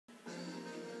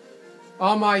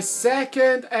On my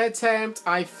second attempt,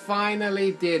 I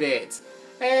finally did it.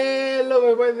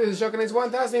 Hello everybody, this is Shock and it's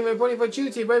 1000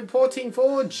 reporting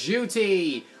for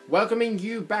duty. Welcoming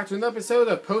you back to an episode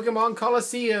of Pokémon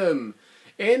Colosseum.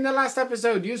 In the last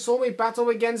episode, you saw me battle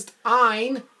against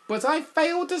Ein, but I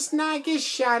failed to snag his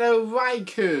Shadow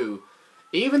Raikou.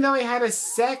 Even though I had a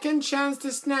second chance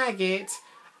to snag it,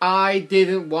 I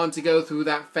didn't want to go through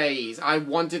that phase. I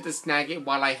wanted to snag it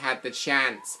while I had the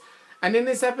chance. And in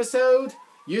this episode,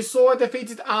 you saw I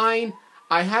defeated Ein.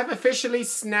 I have officially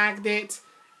snagged it.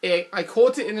 I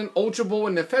caught it in an Ultra Ball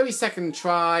in the very second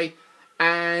try.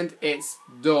 And it's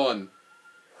done.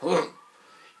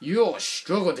 Your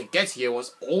struggle to get here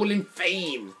was all in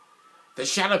vain. The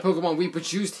Shadow Pokemon we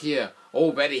produced here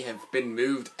already have been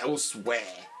moved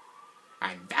elsewhere.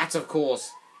 And that, of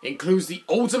course, includes the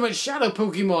ultimate Shadow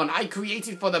Pokemon I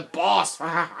created for the boss.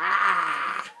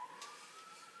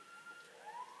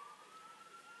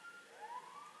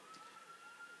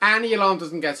 And the alarm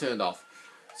doesn't get turned off.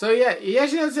 So yeah, he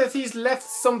actually knows that he's left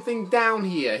something down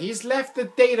here. He's left the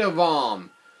data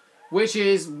ROM, which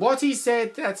is what he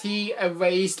said that he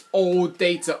erased all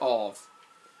data of.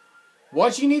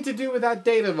 What you need to do with that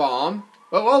data ROM...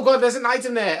 Oh god, there's an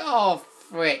item there! Oh,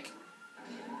 frick.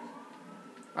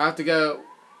 I have to go...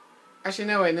 Actually,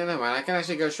 no, wait, no, never mind. I can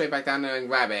actually go straight back down there and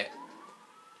grab it.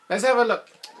 Let's have a look.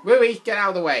 Rui, get out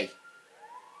of the way.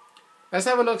 Let's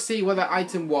have a look, see what that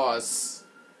item was.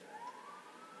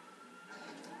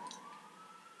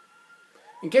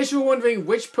 In case you were wondering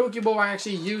which Pokeball I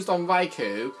actually used on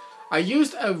Raikou, I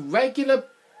used a regular...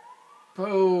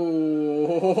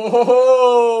 Oh,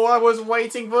 I was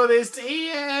waiting for this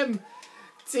TM!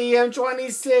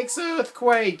 TM26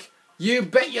 Earthquake! You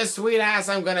bet your sweet ass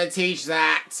I'm gonna teach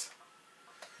that!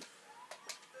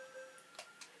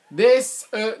 This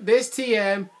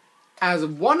TM has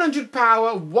 100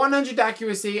 power, 100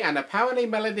 accuracy, and apparently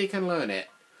Melody can learn it.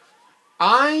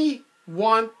 I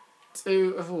want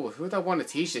to... Oh, who would I want to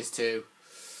teach this to?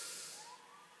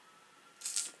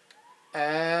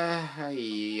 I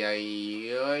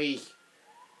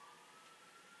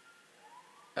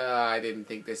didn't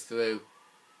think this through.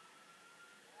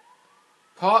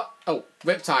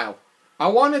 Riptile. I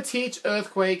want to teach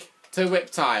Earthquake to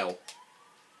Riptile.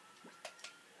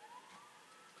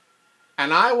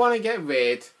 And I want to get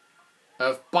rid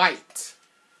of Bite.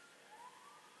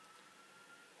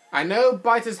 I know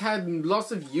Bite has had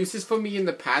lots of uses for me in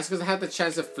the past because I had the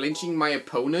chance of flinching my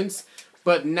opponents,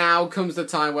 but now comes the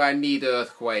time where I need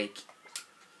Earthquake.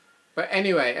 But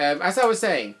anyway, as I was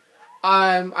saying,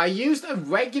 I used a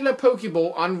regular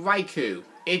Pokeball on Raikou.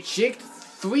 It jigged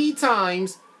 3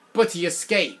 times, but he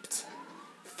escaped.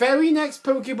 Very next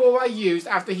Pokeball I used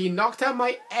after he knocked out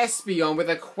my Espeon with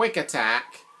a quick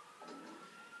attack,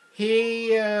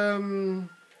 he had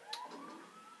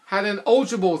an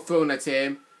Ultra Ball thrown at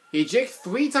him. He jigged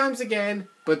 3 times again,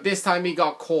 but this time he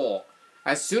got caught.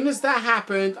 As soon as that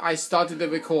happened, I started the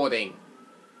recording.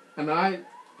 And I,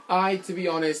 to be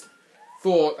honest,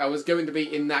 thought I was going to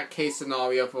be in that case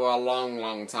scenario for a long,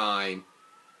 long time.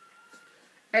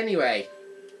 Anyway.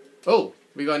 Oh,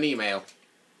 we got an email.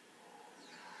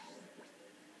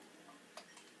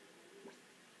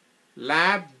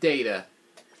 Lab data.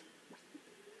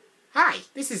 Hi,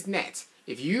 this is Net.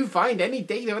 If you find any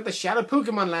data at the Shadow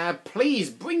Pokemon Lab,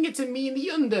 please bring it to me in the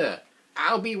Under.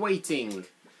 I'll be waiting.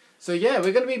 So yeah,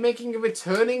 we're going to be making a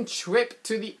returning trip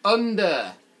to the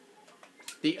Under.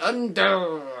 The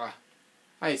Under.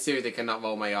 I seriously cannot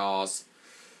roll my R's.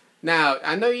 Now,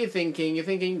 I know you're thinking,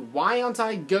 why aren't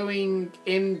I going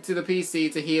into the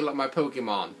PC to heal up my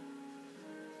Pokemon?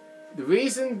 The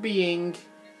reason being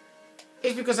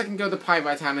is because I can go to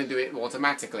Pyrite Town and do it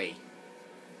automatically.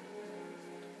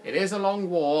 It is a long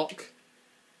walk.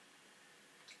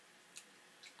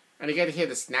 And you get to hear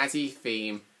the snazzy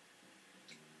theme.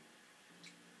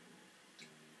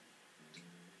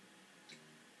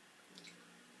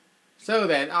 So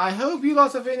then, I hope you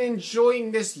lot have been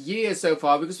enjoying this year so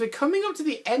far, because we're coming up to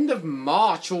the end of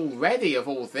March already, of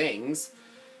all things.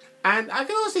 And I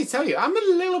can honestly tell you, I'm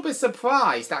a little bit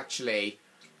surprised, actually,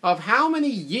 of how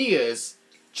many years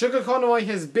Sugar Conroy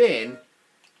has been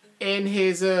in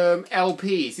his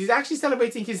LPs. He's actually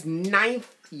celebrating his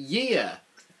 9th year.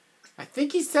 I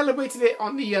think he celebrated it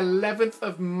on the 11th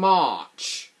of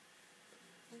March.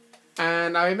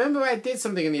 And I remember I did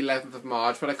something on the 11th of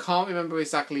March, but I can't remember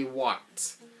exactly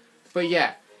what. But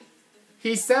yeah,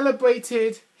 he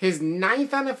celebrated his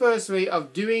 9th anniversary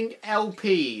of doing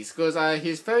LPs, because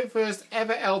his very first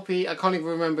ever LP, I can't even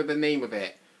remember the name of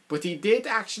it, but he did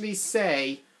actually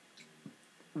say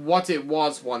what it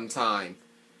was one time.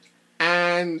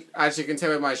 And as you can tell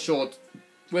with my short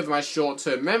with my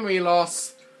short-term memory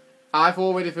loss, I've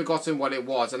already forgotten what it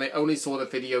was, and I only saw the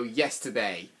video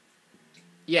yesterday.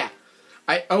 Yeah,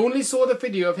 I only saw the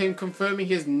video of him confirming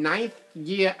his 9th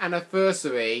year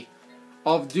anniversary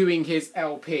of doing his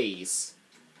LPs.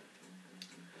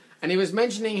 And he was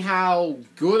mentioning how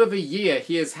good of a year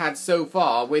he has had so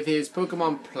far with his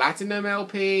Pokemon Platinum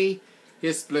LP,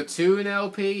 his Splatoon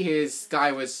LP, his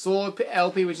Skyward Sword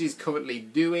LP, which he's currently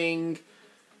doing.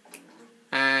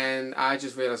 And I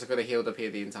just realised I could have healed up here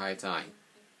the entire time.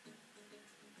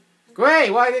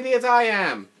 Great! What an idiot I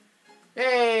am!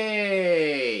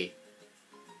 Hey!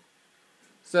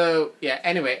 So, yeah,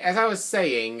 anyway, as I was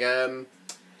saying,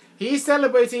 he's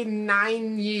celebrating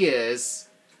 9 years.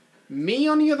 Me,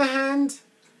 on the other hand,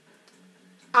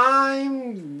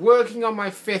 I'm working on my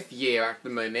 5th year at the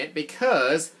minute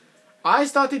because I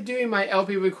started doing my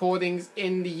LP recordings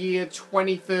in the year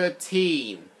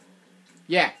 2013.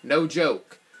 Yeah, no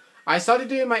joke. I started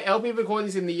doing my LP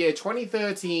recordings in the year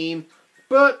 2013,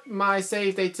 but my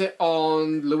save data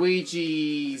on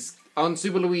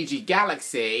Super Luigi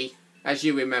Galaxy, as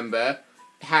you remember,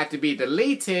 had to be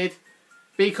deleted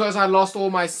because I lost all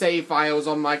my save files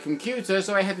on my computer,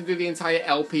 so I had to do the entire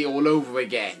LP all over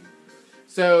again.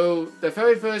 So the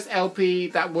very first LP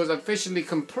that was officially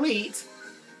complete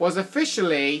was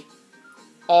officially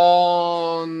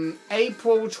on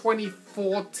April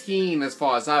 2014, as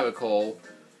far as I recall.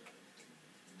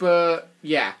 But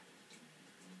yeah,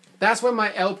 that's when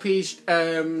my LP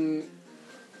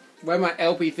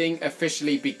thing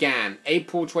officially began,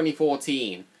 April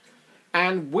 2014.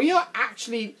 And we are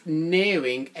actually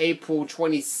nearing April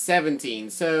 2017,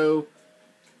 so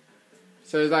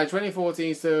it's like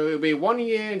 2014, so it'll be 1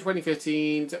 year in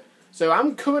 2015. So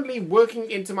I'm currently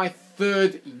working into my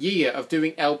 3rd year of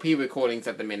doing LP recordings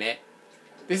at the minute.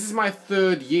 This is my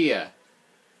 3rd year.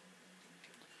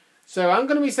 So I'm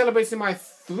going to be celebrating my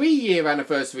 3-year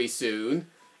anniversary soon,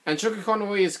 and Chucky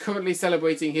Conroy is currently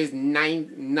celebrating his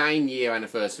 9-year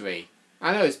anniversary.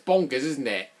 I know, it's bonkers, isn't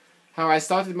it? How I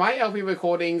started my LP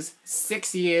recordings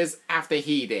 6 years after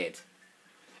he did.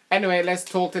 Anyway, let's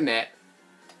talk to Net.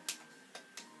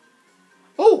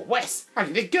 Oh, Wes, how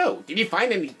did it go? Did you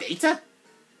find any data?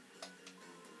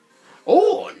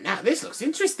 Oh, now this looks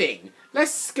interesting.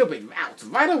 Let's scope it out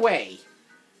right away.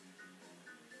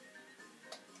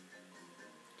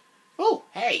 Oh,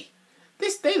 hey.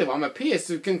 This data ROM appears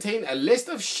to contain a list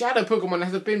of shadow Pokemon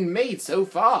that have been made so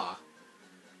far.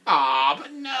 Ah,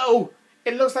 but no!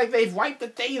 It looks like they've wiped the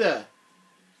data.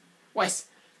 Wes,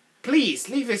 please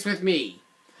leave this with me.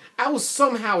 I will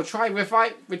somehow try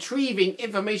retrieving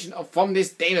information from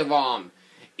this data ROM,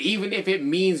 even if it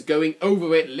means going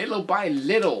over it little by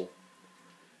little.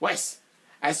 Wes,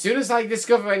 as soon as I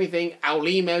discover anything, I'll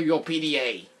email your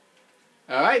PDA.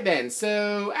 Alright then,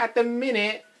 so at the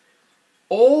minute,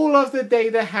 all of the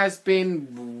data has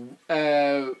been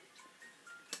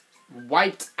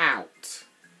wiped out.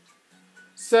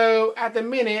 So at the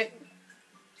minute,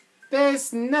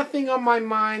 there's nothing on my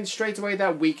mind straight away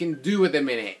that we can do at the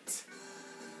minute.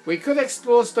 We could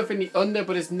explore stuff in the Under,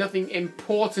 but there's nothing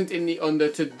important in the Under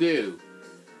to do.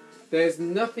 There's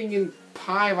nothing in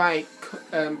Pyrite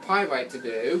to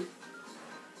do.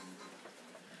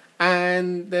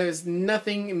 And there's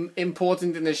nothing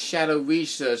important in the Shadow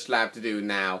Research Lab to do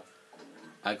now.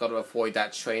 I got to avoid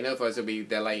that trainer, otherwise it'll be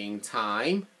delaying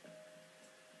time.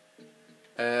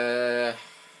 Trying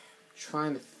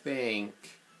to think.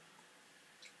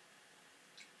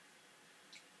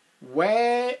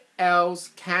 Where else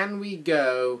can we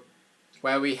go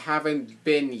where we haven't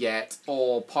been yet,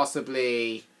 or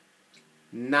possibly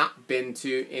not been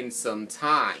to in some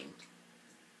time?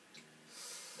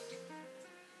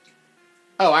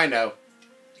 Oh, I know.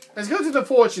 Let's go to the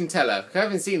fortune teller. I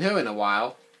haven't seen her in a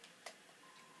while.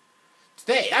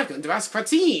 Today, I'm going to ask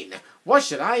Fatine. What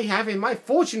should I have in my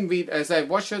fortune read?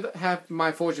 What should I have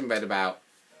my fortune read about?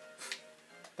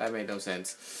 That made no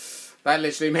sense. That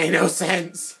literally made no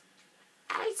sense.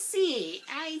 I see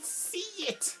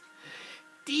it.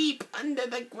 Deep under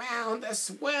the ground, a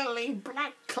swirling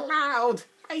black cloud.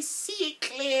 I see it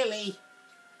clearly.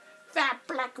 That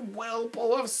black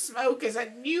whirlpool of smoke is a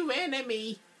new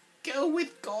enemy. Go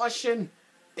with caution.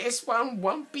 This one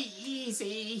won't be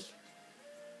easy.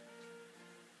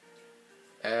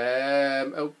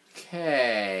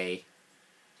 Okay.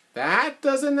 That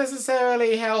doesn't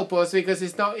necessarily help us because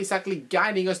it's not exactly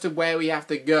guiding us to where we have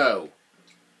to go.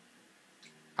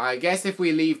 I guess if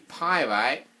we leave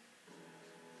Pyrite...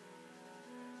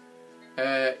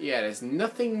 yeah, there's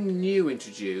nothing new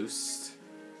introduced.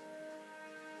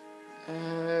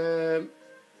 Do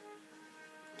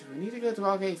we need to go to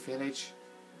Argate Village?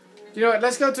 You know what?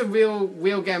 Let's go to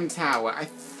realgam Tower. I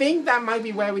think that might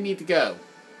be where we need to go.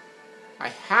 I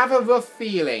have a rough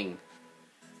feeling.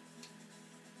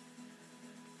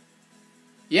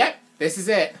 Yep, this is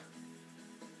it.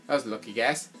 That was a lucky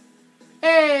guess.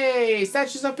 Hey,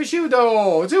 statues of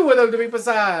Pishudo! 2 of them to be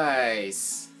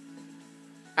precise!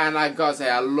 And I gotta say,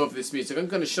 I love this music. I'm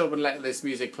gonna shut up and let this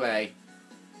music play.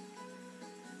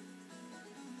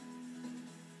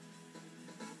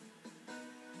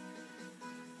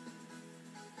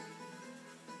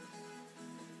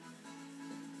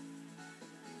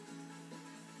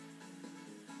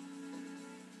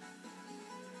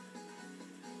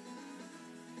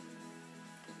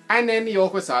 And then the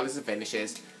awkward silence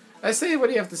finishes. Let's see what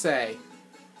you have to say.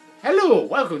 Hello,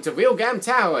 welcome to realgam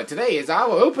Tower. Today is our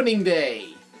opening day.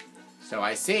 So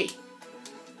I see.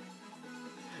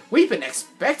 We've been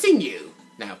expecting you.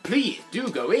 Now please do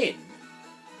go in.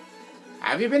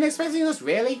 Have you been expecting us,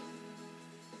 really?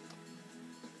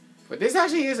 But this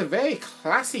actually is a very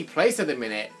classy place at the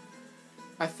minute.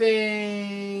 I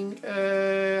think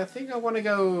I want to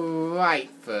go right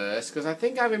first, because I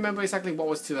think I remember exactly what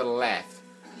was to the left.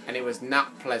 And it was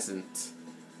not pleasant.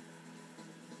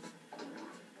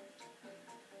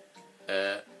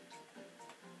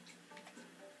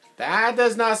 That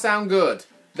does not sound good.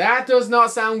 That does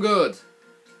not sound good.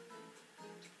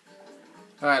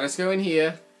 Alright, let's go in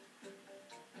here.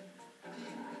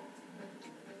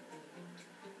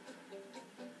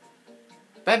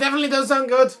 That definitely does sound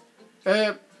good.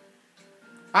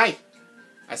 Hi.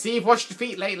 I see you've washed your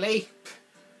feet lately.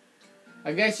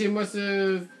 I guess you must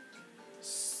have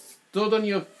stood on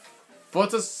your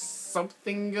foot or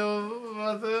something or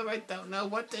other. I don't know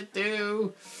what to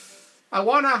do. I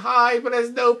want to hide, but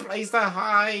there's no place to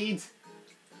hide.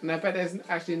 And I bet there's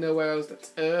actually nowhere else to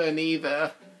turn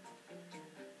either.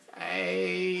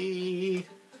 Hey,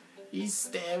 he's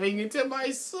staring into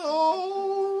my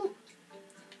soul.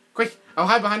 Quick, I'll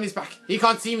hide behind his back. He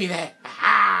can't see me there.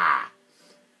 Aha!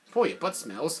 Boy, your butt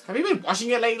smells. Have you been washing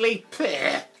it lately?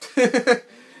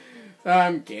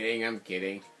 I'm kidding, I'm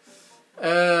kidding.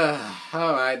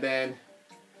 Alright then.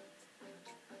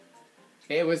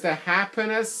 It was to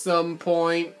happen at some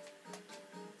point.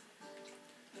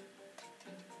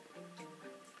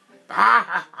 Ah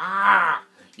ha ha!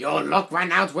 Your luck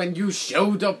ran out when you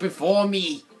showed up before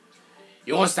me.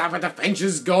 Your staff at the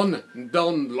fencer's gone.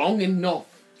 Done long enough.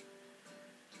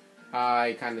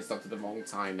 I kind of stopped at the wrong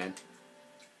time then.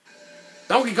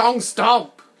 Donkey Kong,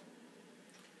 stop!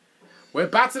 We're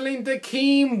battling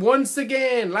Dakeem once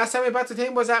again. Last time we battled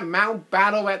him was at Mount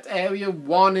Battle at Area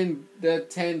 1 in the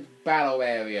 10th battle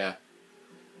area.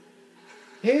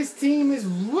 His team is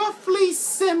roughly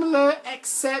similar,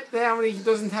 except that he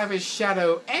doesn't have his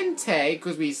Shadow Entei,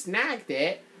 because we snagged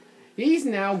it. He's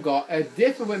now got a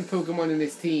different Pokemon in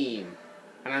his team.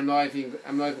 And I'm not even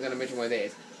going to mention what it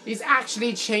is. He's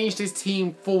actually changed his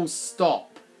team full stop.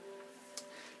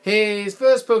 His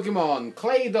first Pokemon,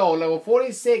 Claydol, level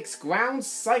 46, Ground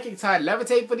Psychic type,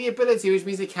 Levitate for the ability, which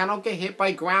means it cannot get hit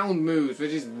by ground moves, which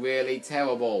is really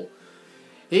terrible.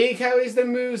 He carries the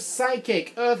moves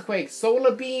Psychic, Earthquake,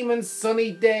 Solar Beam, and Sunny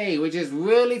Day, which is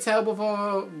really terrible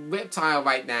for Reptile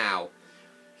right now.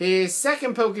 His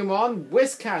second Pokemon,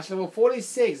 Whiscash, level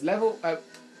 46, let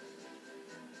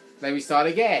me start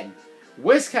again.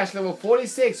 Whiscash, level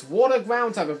 46, Water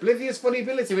Ground type, Oblivious for the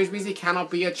ability, which means he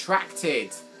cannot be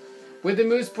attracted. With the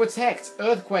moves Protect,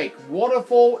 Earthquake,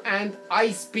 Waterfall, and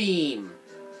Ice Beam.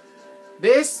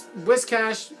 This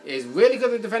Whiscash is really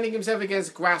good at defending himself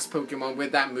against grass Pokemon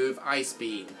with that move Ice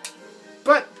Beam.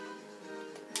 But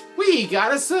we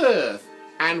got a Surf,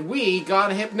 and we got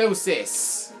a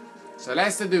Hypnosis. So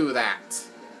let's do that.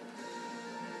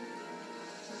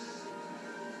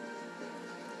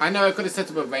 I know I could have set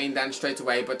up a Rain Dance straight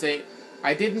away, but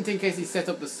I didn't in case he set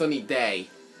up the Sunny Day.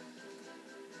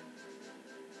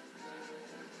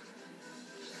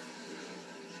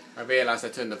 I realised I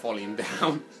turned the volume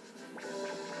down.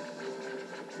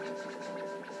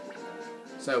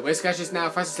 So Whiscash is now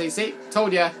fast asleep. See,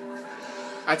 told ya.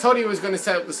 I told you he was going to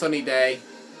set up the Sunny Day.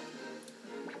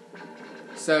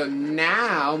 So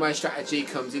now my strategy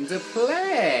comes into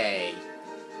play.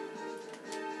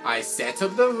 I set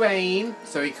up the Rain,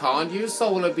 so he can't use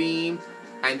Solar Beam,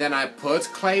 and then I put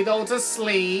Claydol to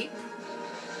sleep.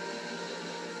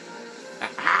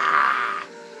 Aha!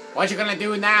 What you gonna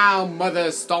do now, Mother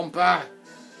Stomper?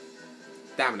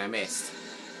 Damn it, I missed.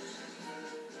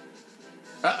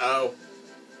 Uh-oh.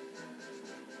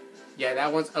 Yeah,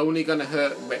 that one's only gonna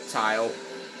hurt Reptile.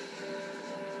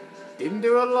 Didn't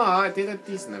do a lot, did a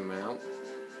decent amount.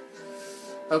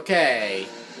 Okay.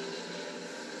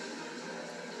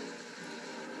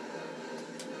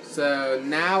 So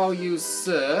now I'll use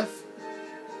Surf.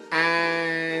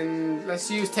 And let's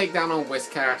use Takedown on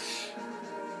Whiscash.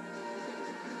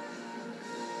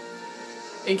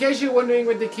 In case you're wondering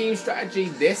with the Keem strategy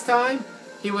this time,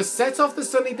 he was set off the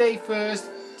Sunny Day first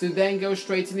to then go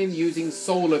straight in him using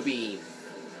Solar Beam.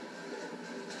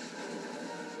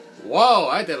 Whoa,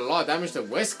 I did a lot of damage to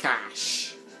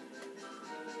Whiscash.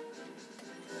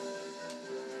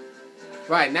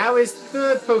 Right, now his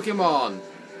third Pokemon.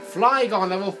 Flygon,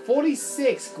 level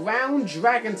 46, Ground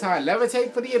Dragon type,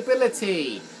 Levitate for the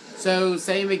ability. So,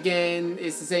 same again,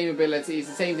 it's the same ability, it's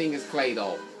the same thing as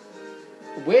Claydol.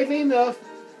 Weirdly enough,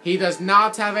 he does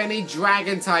not have any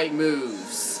Dragon type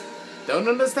moves. Don't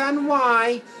understand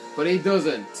why, but he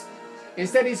doesn't.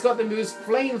 Instead, he's got the moves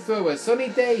Flamethrower, Sunny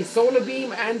Day, Solar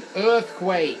Beam, and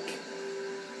Earthquake.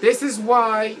 This is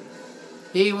why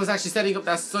he was actually setting up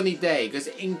that Sunny Day, because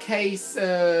in case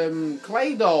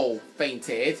Claydol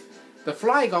fainted, the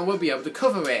Flygon will be able to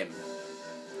cover him.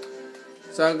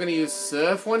 So I'm going to use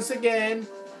Surf once again,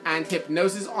 and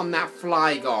Hypnosis on that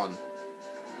Flygon.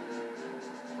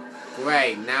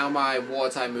 Great, now my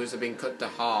water type moves have been cut to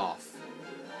half.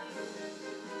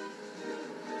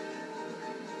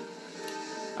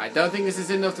 I don't think this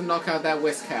is enough to knock out that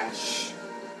Whiscash.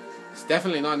 It's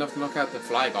definitely not enough to knock out the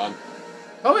Flygon.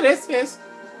 Oh, it is, yes.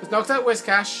 It's knocked out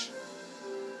Whiscash.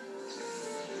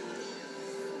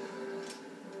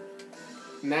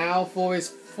 Now for his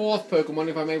fourth Pokemon,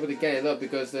 if I'm able to get it up,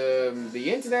 because the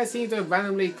internet seems to have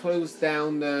randomly closed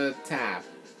down the tab.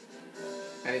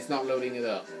 And it's not loading it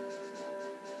up.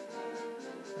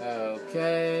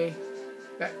 Okay.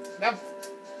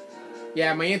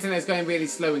 Yeah, my internet's going really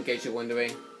slow in case you're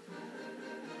wondering.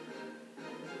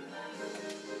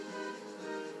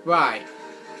 Right.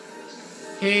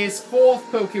 His fourth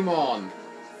Pokemon.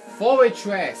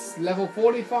 Fortress, level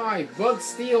 45, Bug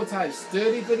Steel type,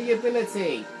 sturdy for the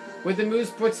ability. With the moves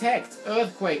Protect,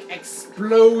 Earthquake,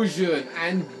 Explosion,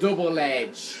 and Double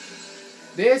Edge.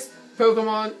 This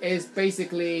Pokemon is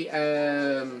basically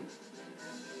a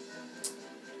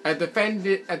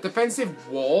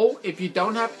defensive wall if you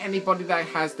don't have anybody that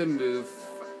has the move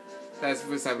that's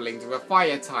resembling to a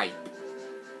fire type.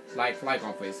 Like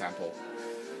Flygon, for example.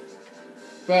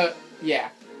 But, yeah.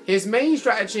 His main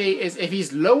strategy is if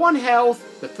he's low on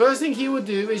health, the first thing he will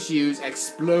do is use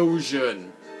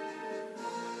Explosion.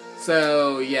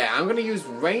 So, yeah, I'm going to use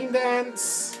Rain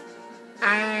Dance.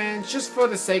 And just for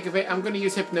the sake of it, I'm going to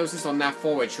use Hypnosis on that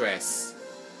Fortress.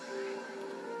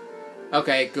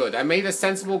 Okay, good. I made a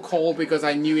sensible call because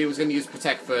I knew he was going to use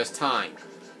Protect first time.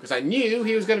 Because I knew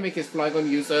he was going to make his Flygon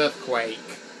use Earthquake.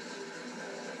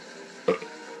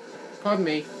 Pardon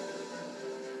me.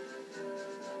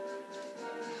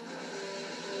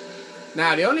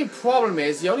 Now, the only problem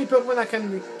is, the only Pokemon that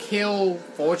can kill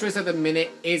Fortress at the minute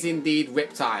is indeed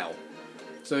Reptile.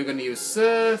 So we're going to use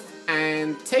Surf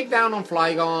and Takedown on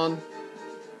Flygon.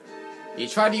 He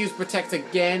tried to use Protect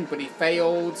again, but he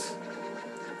failed.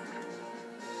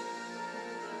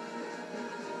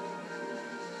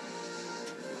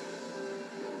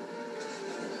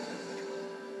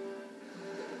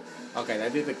 Okay,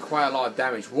 that did quite a lot of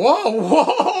damage. Whoa,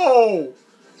 whoa!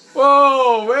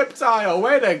 Whoa, Reptile,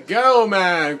 way to go,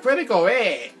 man! Critical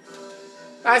hit!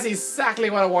 That's exactly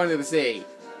what I wanted to see.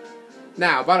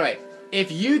 Now, by the way,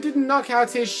 if you didn't knock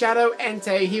out his Shadow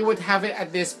Entei, he would have it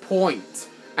at this point.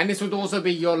 And this would also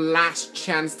be your last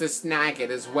chance to snag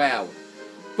it as well.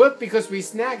 But because we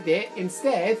snagged it,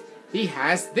 instead, he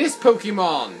has this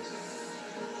Pokemon.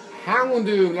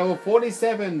 Houndoom, level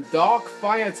 47, Dark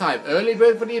Fire type, early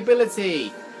bird for the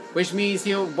ability. Which means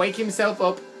he'll wake himself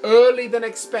up early than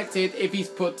expected if he's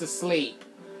put to sleep.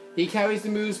 He carries the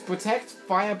moves Protect,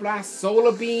 Fire Blast,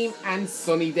 Solar Beam, and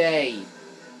Sunny Day.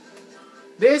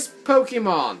 This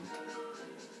Pokemon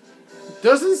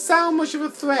doesn't sound much of a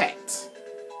threat.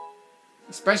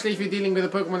 Especially if you're dealing with a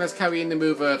Pokemon that's carrying the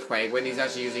move Earthquake when he's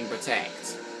actually using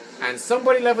Protect. And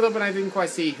somebody leveled up and I didn't quite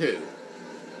see who.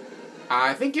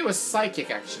 I think it was Psychic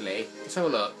actually. Let's have a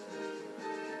look.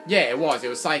 Yeah, it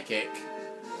was Psychic.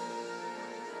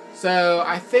 So,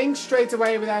 I think straight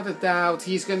away, without a doubt,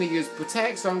 he's going to use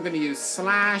Protect, so I'm going to use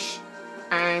Slash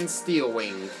and Steel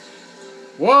Wing.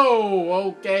 Whoa!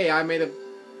 Okay, I made a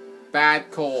bad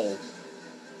call.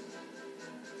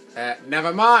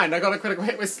 Never mind, I got a critical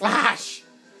hit with Slash!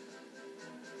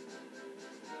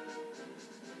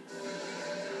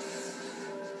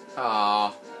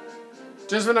 Ah.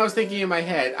 Just when I was thinking in my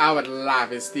head, I would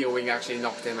laugh if Steel Wing actually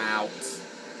knocked him out.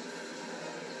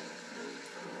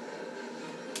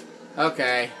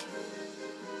 Okay.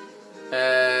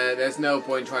 There's no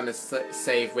point trying to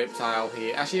save Reptile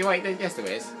here. Actually, wait, yes there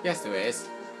is. Yes there is.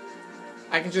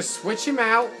 I can just switch him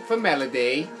out for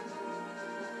Melody.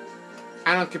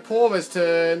 And on Kipora's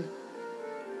turn,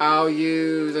 I'll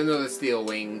use another Steel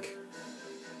Wing.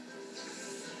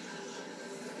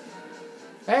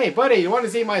 Hey buddy, you want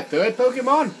to see my third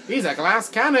Pokemon? He's a glass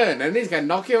cannon and he's going to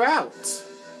knock you out.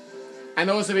 And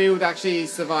also he would actually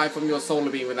survive from your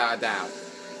Solar Beam without a doubt.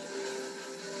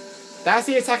 That's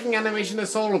the attacking animation of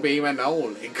Solar Beam, and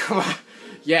holy crap.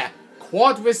 Yeah,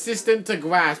 quad resistant to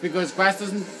grass because grass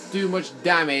doesn't do much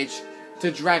damage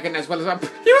to Dragon as well as...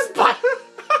 He was biting...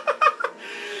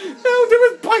 No, he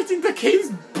was biting the king's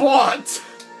butt.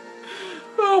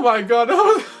 Oh my god.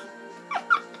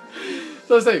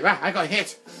 So I say, wow, I got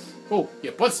hit. Oh,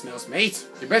 your butt smells, mate.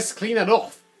 You best clean it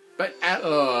off. But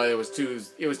it was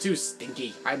too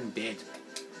stinky. I'm dead.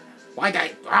 Why'd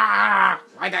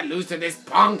I lose to this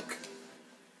punk?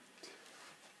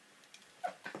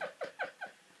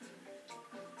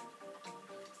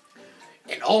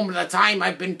 In all the time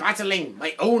I've been battling,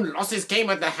 my own losses came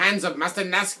at the hands of Master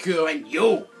Nazgûl and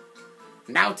you.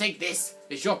 Now take this.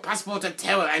 It's your passport to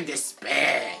terror and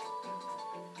despair.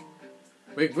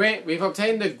 We've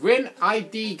obtained the Green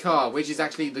ID card, which is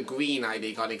actually the green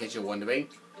ID card in case you're wondering.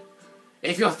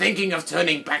 If you're thinking of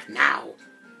turning back now...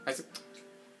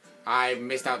 I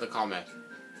missed out the comma.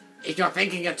 If you're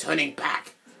thinking of turning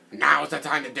back, now's the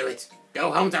time to do it.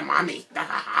 Go home to mommy.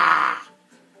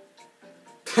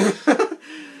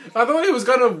 I thought he was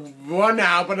gonna run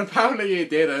out, but apparently he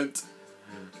didn't.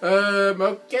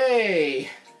 Okay.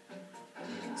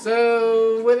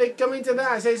 So, with it coming to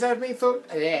that, I say it's time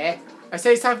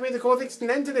for me to call things an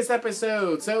end to this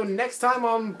episode. So, next time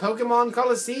on Pokémon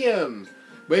Colosseum,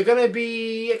 we're going to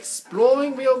be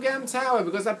exploring Realgam Tower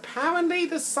because apparently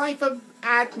the Cypher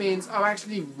admins are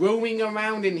actually roaming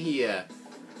around in here.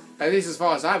 At least as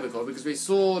far as I recall, because we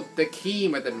saw the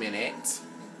Keem at the minute.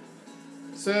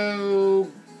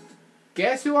 So,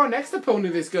 guess who our next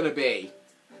opponent is going to be?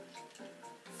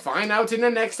 Find out in the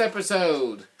next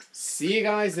episode. See you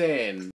guys then.